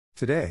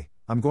Today,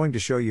 I'm going to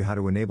show you how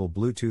to enable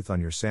Bluetooth on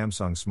your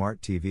Samsung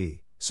Smart TV,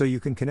 so you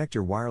can connect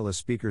your wireless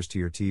speakers to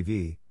your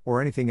TV, or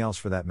anything else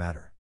for that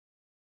matter.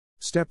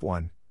 Step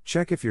 1.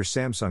 Check if your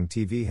Samsung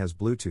TV has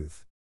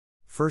Bluetooth.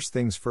 First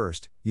things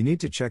first, you need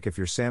to check if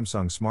your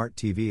Samsung Smart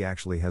TV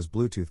actually has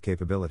Bluetooth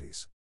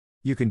capabilities.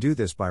 You can do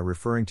this by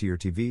referring to your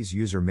TV's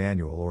user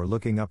manual or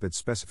looking up its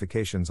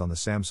specifications on the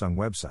Samsung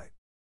website.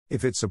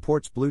 If it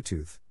supports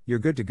Bluetooth, you're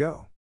good to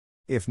go.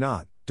 If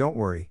not, don't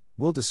worry,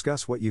 we'll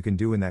discuss what you can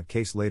do in that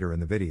case later in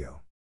the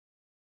video.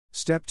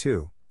 Step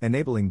 2.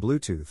 Enabling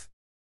Bluetooth.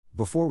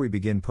 Before we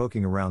begin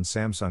poking around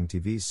Samsung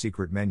TV's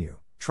secret menu,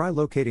 try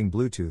locating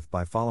Bluetooth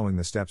by following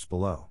the steps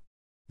below.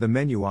 The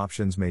menu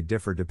options may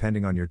differ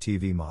depending on your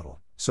TV model,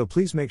 so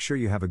please make sure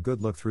you have a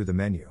good look through the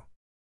menu.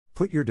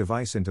 Put your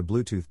device into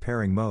Bluetooth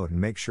pairing mode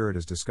and make sure it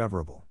is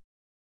discoverable.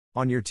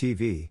 On your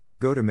TV,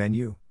 go to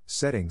Menu,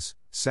 Settings,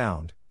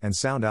 Sound, and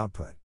Sound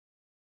Output.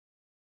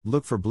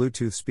 Look for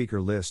Bluetooth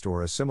speaker list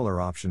or a similar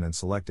option and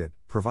select it,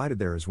 provided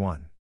there is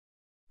one.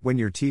 When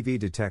your TV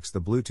detects the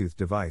Bluetooth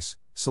device,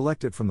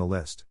 select it from the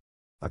list.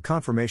 A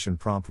confirmation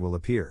prompt will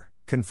appear,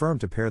 confirm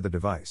to pair the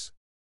device.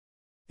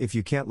 If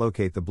you can't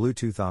locate the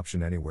Bluetooth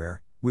option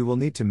anywhere, we will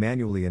need to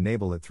manually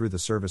enable it through the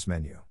service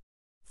menu.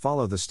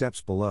 Follow the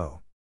steps below.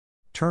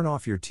 Turn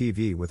off your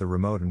TV with a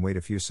remote and wait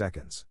a few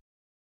seconds.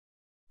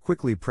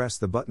 Quickly press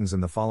the buttons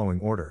in the following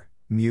order: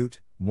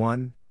 mute,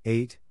 1,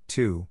 8,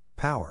 2,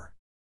 power.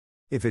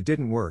 If it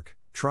didn't work,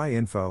 try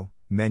Info,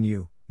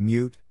 Menu,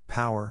 Mute,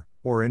 Power,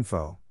 or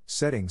Info,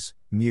 Settings,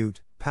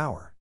 Mute,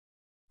 Power.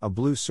 A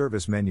blue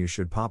service menu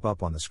should pop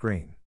up on the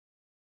screen.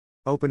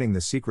 Opening the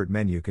secret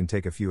menu can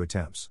take a few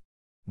attempts.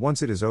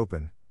 Once it is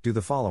open, do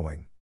the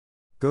following.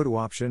 Go to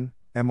Option,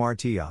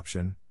 MRT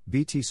Option,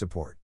 BT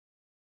Support.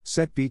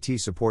 Set BT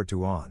Support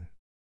to On.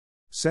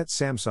 Set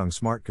Samsung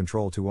Smart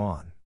Control to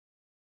On.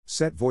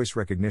 Set Voice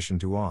Recognition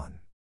to On.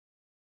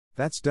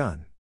 That's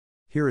done.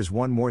 Here is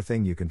one more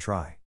thing you can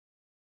try.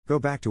 Go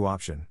back to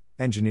Option,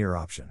 Engineer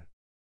Option.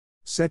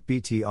 Set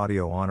BT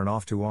Audio on and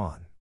off to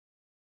On.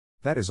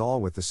 That is all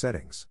with the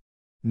settings.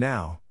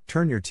 Now,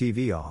 turn your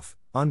TV off,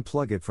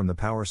 unplug it from the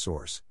power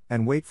source,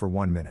 and wait for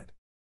 1 minute.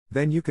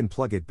 Then you can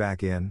plug it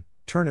back in,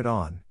 turn it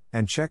on,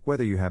 and check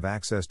whether you have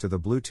access to the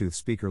Bluetooth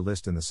speaker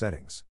list in the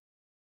settings.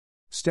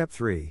 Step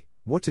 3.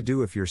 What to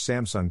do if your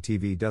Samsung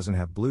TV doesn't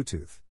have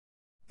Bluetooth.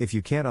 If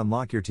you can't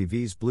unlock your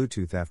TV's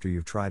Bluetooth after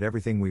you've tried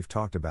everything we've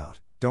talked about,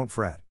 don't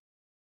fret.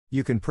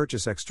 You can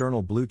purchase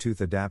external Bluetooth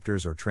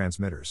adapters or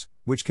transmitters,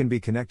 which can be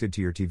connected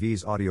to your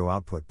TV's audio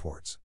output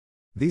ports.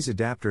 These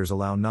adapters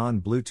allow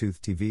non-Bluetooth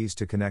TVs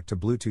to connect to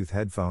Bluetooth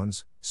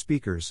headphones,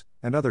 speakers,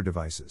 and other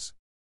devices.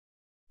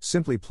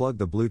 Simply plug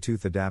the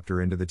Bluetooth adapter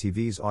into the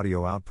TV's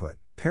audio output,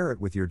 pair it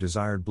with your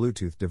desired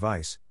Bluetooth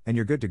device, and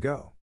you're good to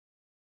go.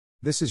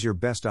 This is your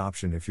best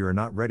option if you are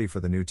not ready for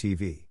the new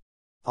TV.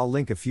 I'll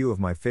link a few of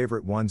my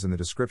favorite ones in the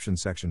description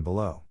section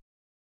below.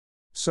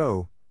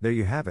 So, there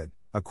you have it,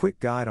 a quick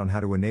guide on how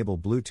to enable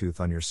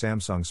Bluetooth on your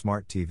Samsung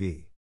Smart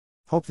TV.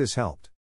 Hope this helped.